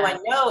 how do I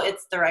know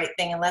it's the right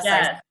thing unless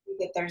I see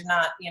that there's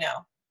not,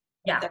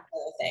 there's other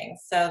things.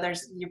 So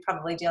you're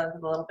probably dealing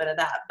with a little bit of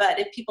that. But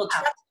if people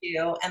trust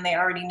you and they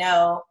already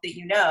know that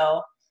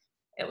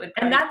it would.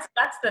 And that's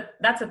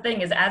the thing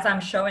is, as I'm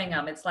showing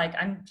them, it's like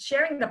I'm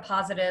sharing the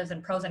positives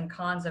and pros and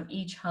cons of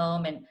each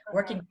home and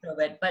working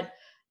through it. But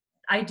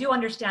I do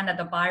understand that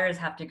the buyers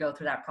have to go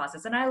through that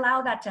process, and I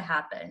allow that to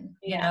happen.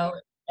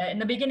 In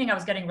the beginning, I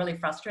was getting really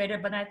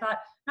frustrated, but I thought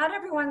not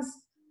everyone's,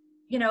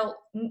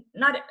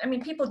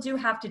 people do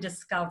have to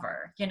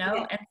discover,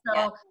 and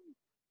so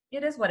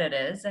it is what it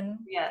is. And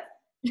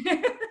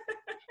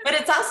but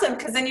it's awesome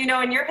because then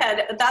in your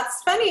head,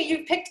 that's funny,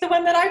 you picked the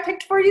one that I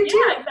picked for you too.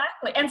 Yeah,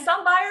 exactly. And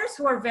some buyers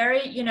who are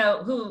very,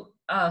 who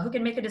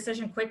can make a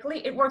decision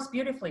quickly, it works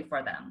beautifully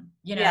for them,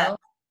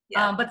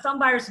 but some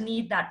buyers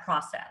need that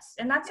process,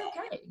 and that's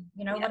okay,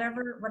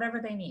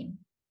 whatever they need.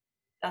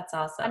 That's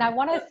awesome. And I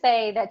want to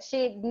say that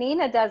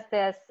Nina does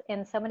this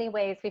in so many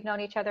ways. We've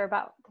known each other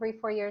about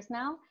 3-4 years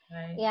now.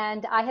 Right.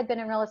 And I had been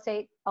in real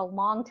estate a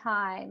long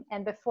time.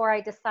 And before I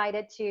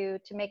decided to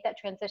make that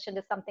transition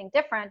to something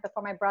different,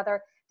 before my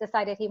brother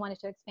decided he wanted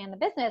to expand the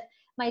business,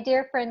 my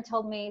dear friend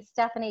told me,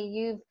 Stephanie,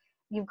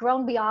 you've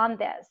grown beyond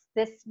this.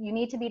 You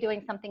need to be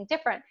doing something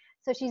different.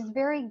 So she's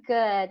very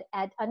good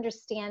at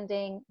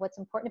understanding what's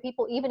important to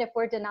people, even if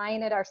we're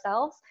denying it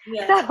ourselves.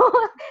 Yeah. So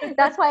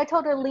that's why I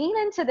told her lean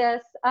into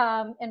this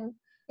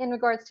in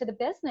regards to the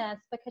business,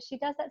 because she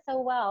does that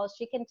so well.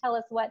 She can tell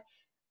us what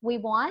we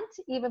want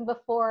even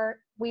before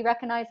we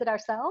recognize it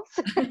ourselves.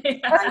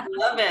 I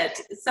love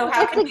it. So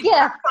how it's can a people gift.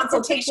 have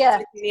consultations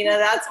with you, Nina?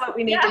 That's what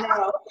we need to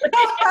know.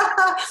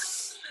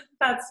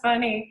 That's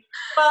funny.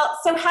 Well,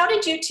 so how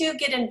did you two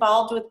get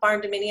involved with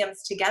Barn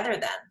Dominiums together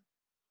then?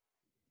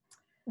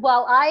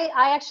 Well, I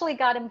actually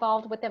got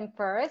involved with them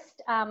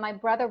first. My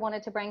brother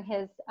wanted to bring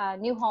his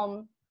new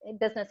home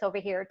business over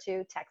here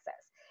to Texas.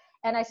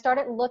 And I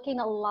started looking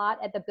a lot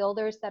at the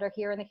builders that are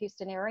here in the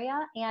Houston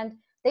area. And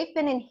they've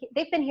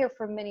been here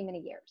for many, many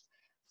years.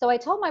 So I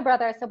told my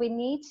brother, I said, we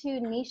need to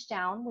niche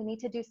down. We need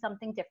to do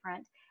something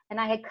different. And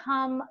I had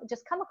come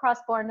across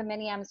Barn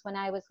Dominiums when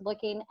I was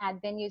looking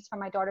at venues for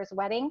my daughter's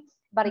wedding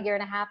about a year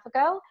and a half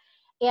ago.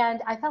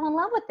 And I fell in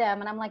love with them.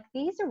 And I'm like,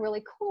 these are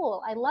really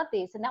cool. I love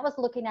these. And that was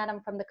looking at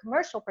them from the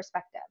commercial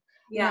perspective.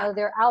 Yeah. You know,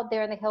 they're out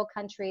there in the hill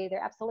country.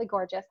 They're absolutely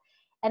gorgeous.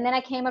 And then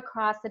I came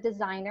across a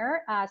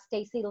designer,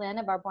 Stacy Lynn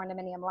of Our Barn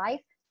Dominium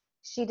Life.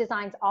 She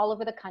designs all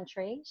over the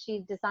country.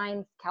 She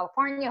designs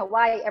California,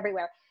 Hawaii,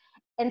 everywhere.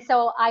 And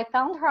so I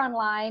found her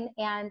online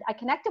and I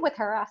connected with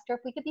her, asked her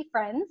if we could be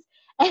friends.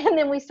 And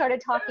then we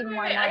started talking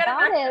more and more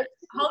about it.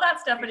 Hold on,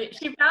 Stephanie.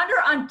 She found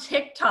her on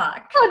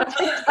TikTok. On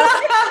TikTok.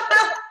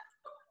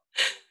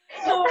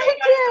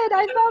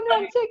 I found her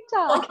on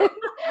TikTok. And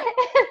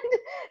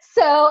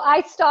so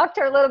I stalked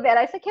her a little bit.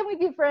 I said, can we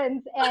be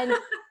friends? And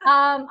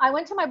I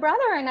went to my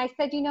brother and I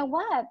said, you know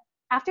what?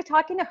 After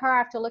talking to her,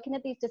 after looking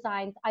at these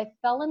designs, I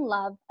fell in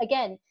love,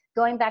 again,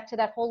 going back to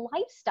that whole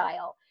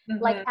lifestyle.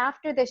 Mm-hmm. Like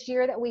after this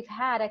year that we've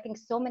had, I think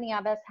so many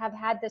of us have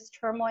had this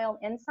turmoil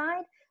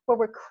inside where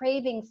we're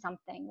craving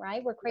something,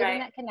 right? We're craving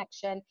that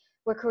connection.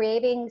 We're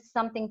creating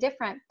something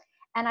different.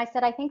 And I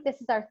said, I think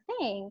this is our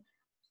thing.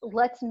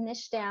 Let's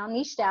niche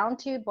down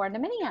to Barn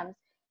Dominiums.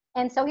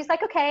 And so he's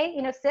like, okay,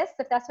 you know, sis,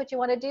 if that's what you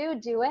want to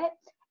do it.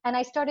 And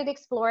I started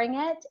exploring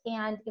it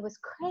and it was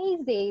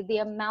crazy, the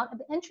amount of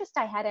interest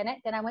I had in it.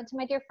 Then I went to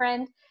my dear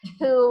friend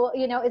who,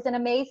 you know, is an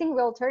amazing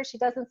realtor. She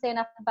doesn't say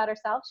enough about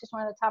herself. She's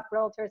one of the top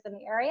realtors in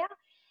the area.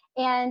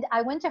 And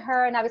I went to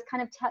her and I was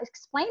kind of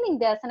explaining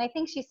this. And I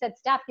think she said,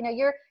 Steph, you know,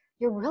 you're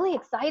really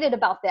excited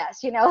about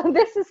this. You know,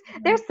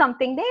 there's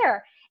something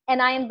there. And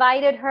I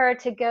invited her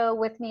to go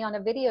with me on a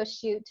video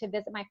shoot to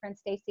visit my friend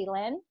Stacy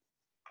Lynn.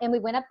 And we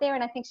went up there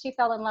and I think she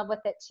fell in love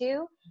with it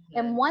too. Mm-hmm.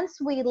 And once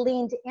we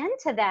leaned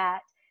into that,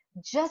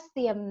 just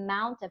the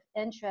amount of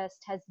interest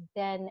has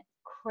been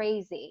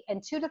crazy. In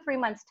 2 to 3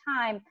 months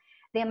time,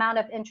 the amount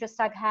of interest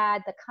I've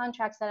had, the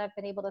contracts that I've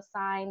been able to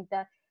sign,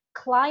 the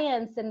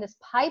clients in this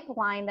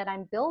pipeline that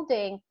I'm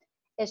building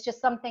is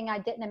just something I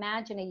didn't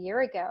imagine a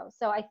year ago.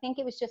 So I think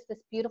it was just this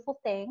beautiful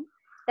thing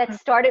that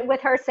started with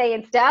her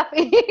saying, Steph,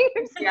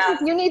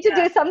 you need to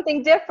do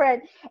something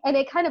different. And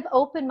it kind of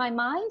opened my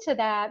mind to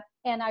that.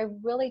 And I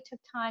really took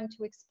time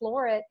to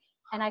explore it.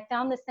 And I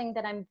found this thing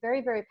that I'm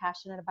very, very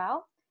passionate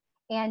about.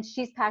 And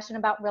she's passionate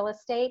about real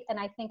estate. And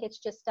I think it's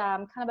just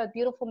kind of a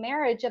beautiful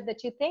marriage of the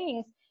two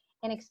things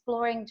and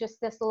exploring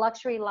just this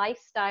luxury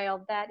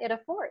lifestyle that it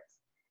affords.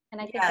 And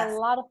I think a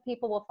lot of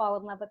people will fall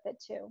in love with it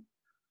too.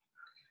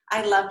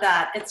 I love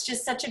that. It's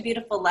just such a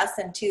beautiful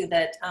lesson too,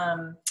 that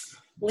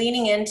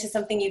leaning into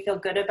something you feel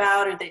good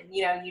about or that,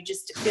 you know, you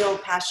just feel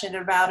passionate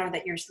about or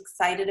that you're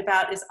excited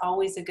about is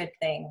always a good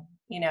thing,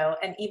 you know,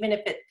 and even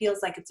if it feels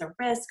like it's a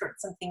risk or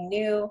it's something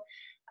new,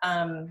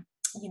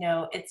 you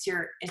know, it's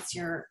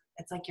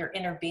like your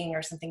inner being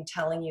or something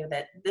telling you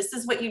that this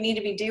is what you need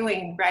to be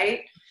doing,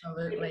 right?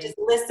 Absolutely. Just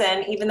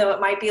listen, even though it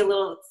might be a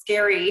little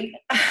scary.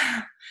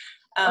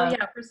 Oh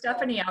yeah, for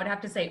Stephanie, I would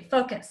have to say,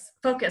 focus,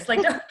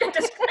 like don't get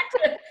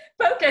distracted,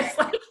 focus.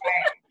 Like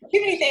too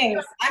many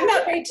things. I'm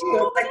not very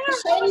too. Like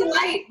the shiny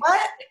light.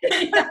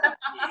 What?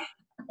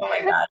 Oh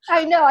my gosh.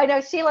 I know.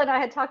 Sheila and I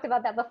had talked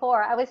about that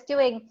before. I was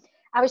trying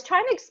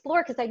to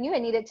explore because I knew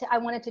I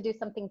wanted to do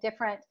something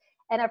different.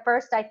 And at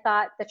first I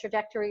thought the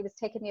trajectory was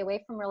taking me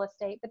away from real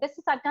estate, but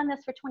I've done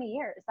this for 20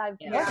 years.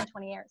 More than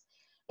 20 years.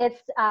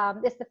 It's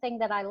the thing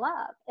that I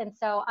love. And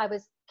so I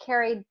was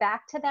carried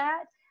back to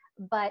that,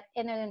 but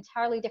in an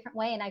entirely different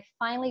way. And I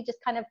finally just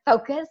kind of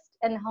focused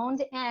and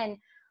honed in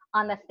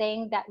on the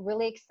thing that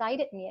really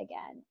excited me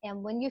again.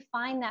 And when you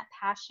find that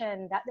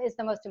passion, that is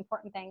the most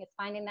important thing. It's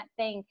finding that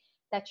thing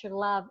that you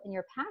love and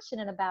you're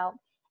passionate about.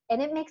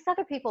 And it makes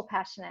other people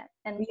passionate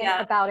and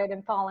about it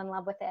and fall in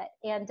love with it.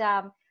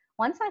 And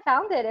once I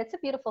found it, it's a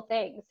beautiful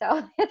thing.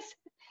 So it's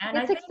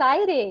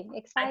exciting.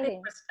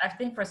 I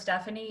think for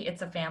Stephanie,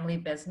 it's a family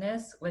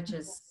business, which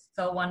is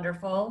so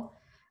wonderful.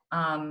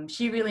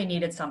 She really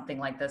needed something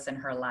like this in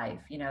her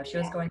life. You know, she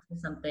was going through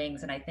some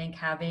things, and I think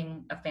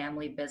having a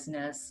family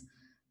business,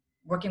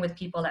 working with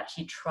people that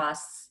she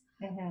trusts,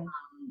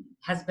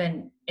 has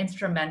been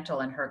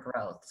instrumental in her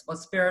growth, both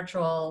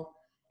spiritual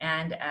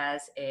and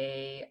as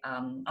a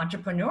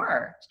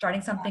entrepreneur,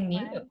 starting something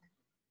new.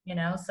 You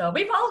know, so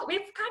we've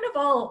kind of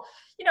all,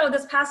 you know,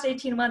 this past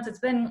 18 months,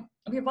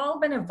 we've all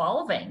been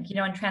evolving, you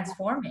know, and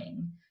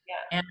transforming.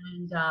 Yeah.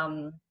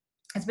 And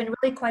it's been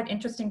really quite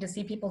interesting to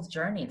see people's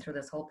journey through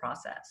this whole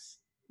process.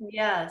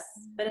 Yes,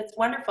 but it's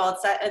wonderful.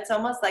 It's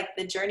almost like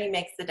the journey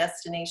makes the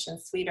destination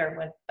sweeter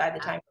when by the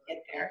time you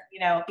get there.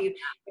 You know, if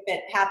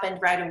it happened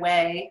right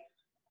away,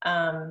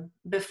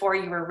 before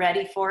you were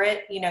ready for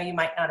it, you know, you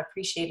might not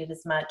appreciate it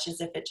as much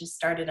as if it just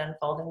started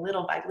unfolding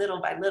little by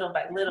little by little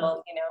by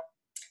little. You know.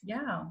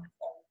 Yeah.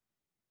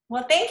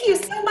 Well, thank you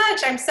so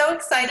much. I'm so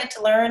excited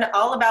to learn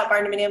all about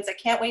barndominiums. I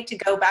can't wait to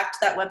go back to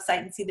that website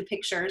and see the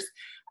pictures.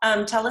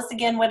 Tell us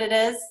again what it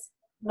is.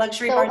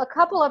 Luxury So barn. a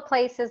couple of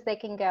places they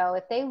can go.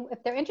 If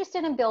they're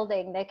interested in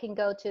building, they can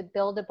go to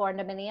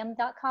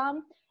buildabarndominium.com.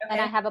 Okay.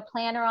 And I have a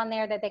planner on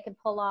there that they can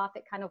pull off.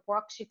 It kind of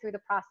walks you through the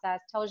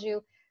process, tells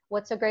you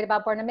what's so great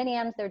about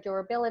barndominiums, their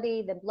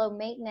durability, the low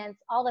maintenance,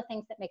 all the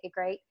things that make it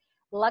great.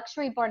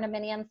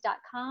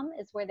 Luxurybarndominiums.com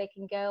is where they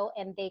can go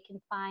and they can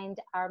find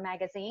our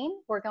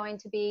magazine. We're going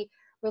to be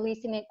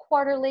releasing it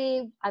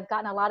quarterly. I've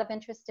gotten a lot of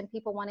interest in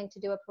people wanting to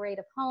do a parade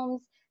of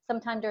homes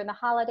sometime during the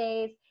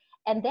holidays.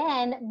 And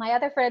then my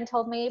other friend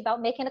told me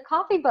about making a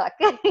coffee book,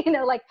 you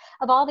know, like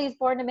of all these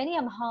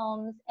barndominium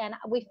homes. And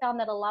we found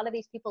that a lot of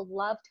these people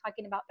love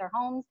talking about their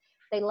homes.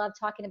 They love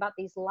talking about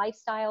these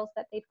lifestyles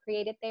that they've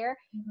created there.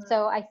 Mm-hmm.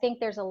 So I think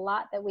there's a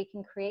lot that we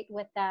can create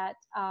with that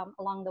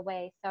along the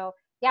way. So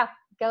yeah,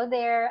 go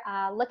there,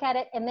 look at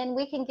it. And then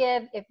we can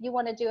give, if you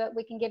want to do it,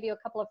 we can give you a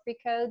couple of free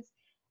codes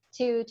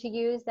to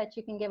use that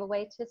you can give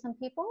away to some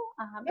people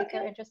if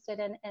they're interested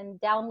in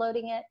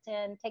downloading it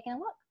and taking a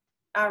look.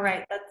 All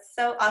right. That's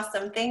so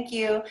awesome. Thank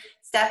you,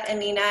 Steph and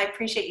Nina. I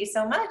appreciate you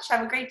so much.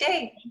 Have a great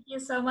day. Thank you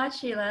so much,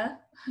 Sheila.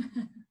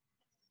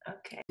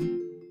 Okay.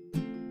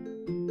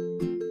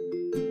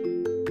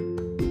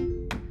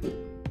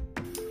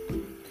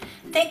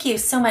 Thank you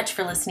so much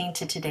for listening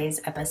to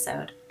today's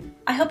episode.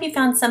 I hope you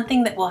found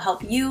something that will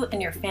help you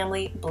and your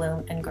family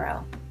bloom and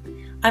grow.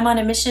 I'm on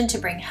a mission to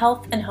bring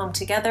health and home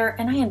together,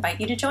 and I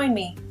invite you to join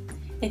me.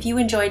 If you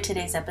enjoyed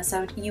today's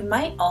episode, you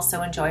might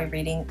also enjoy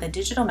reading the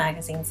digital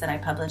magazines that I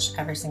publish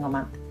every single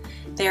month.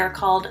 They are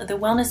called the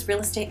Wellness Real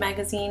Estate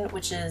Magazine,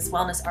 which is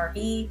Wellness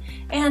RE,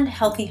 and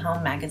Healthy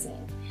Home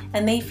Magazine.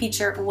 And they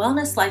feature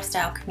wellness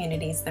lifestyle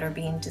communities that are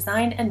being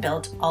designed and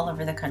built all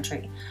over the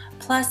country.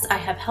 Plus, I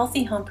have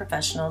healthy home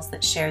professionals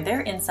that share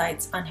their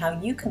insights on how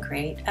you can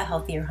create a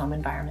healthier home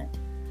environment.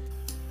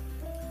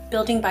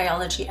 Building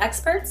biology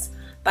experts,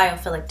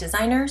 biophilic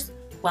designers,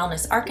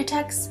 wellness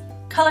architects,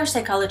 color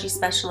psychology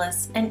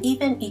specialists, and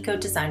even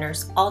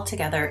eco-designers all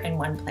together in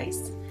one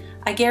place.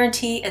 I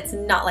guarantee it's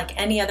not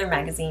like any other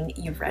magazine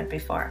you've read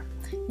before.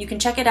 You can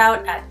check it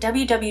out at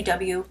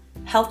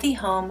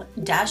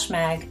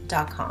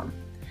www.healthyhome-mag.com.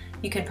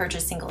 You can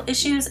purchase single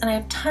issues, and I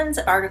have tons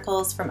of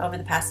articles from over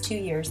the past 2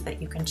 years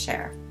that you can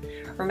share.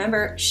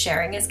 Remember,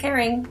 sharing is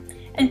caring,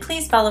 and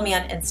please follow me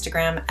on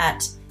Instagram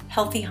at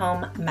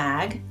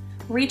healthyhomemag.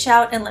 Reach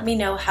out and let me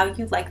know how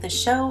you like the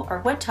show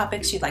or what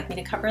topics you'd like me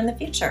to cover in the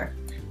future.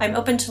 I'm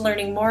open to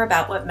learning more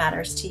about what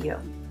matters to you.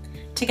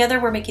 Together,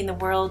 we're making the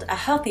world a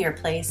healthier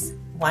place,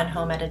 one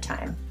home at a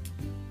time.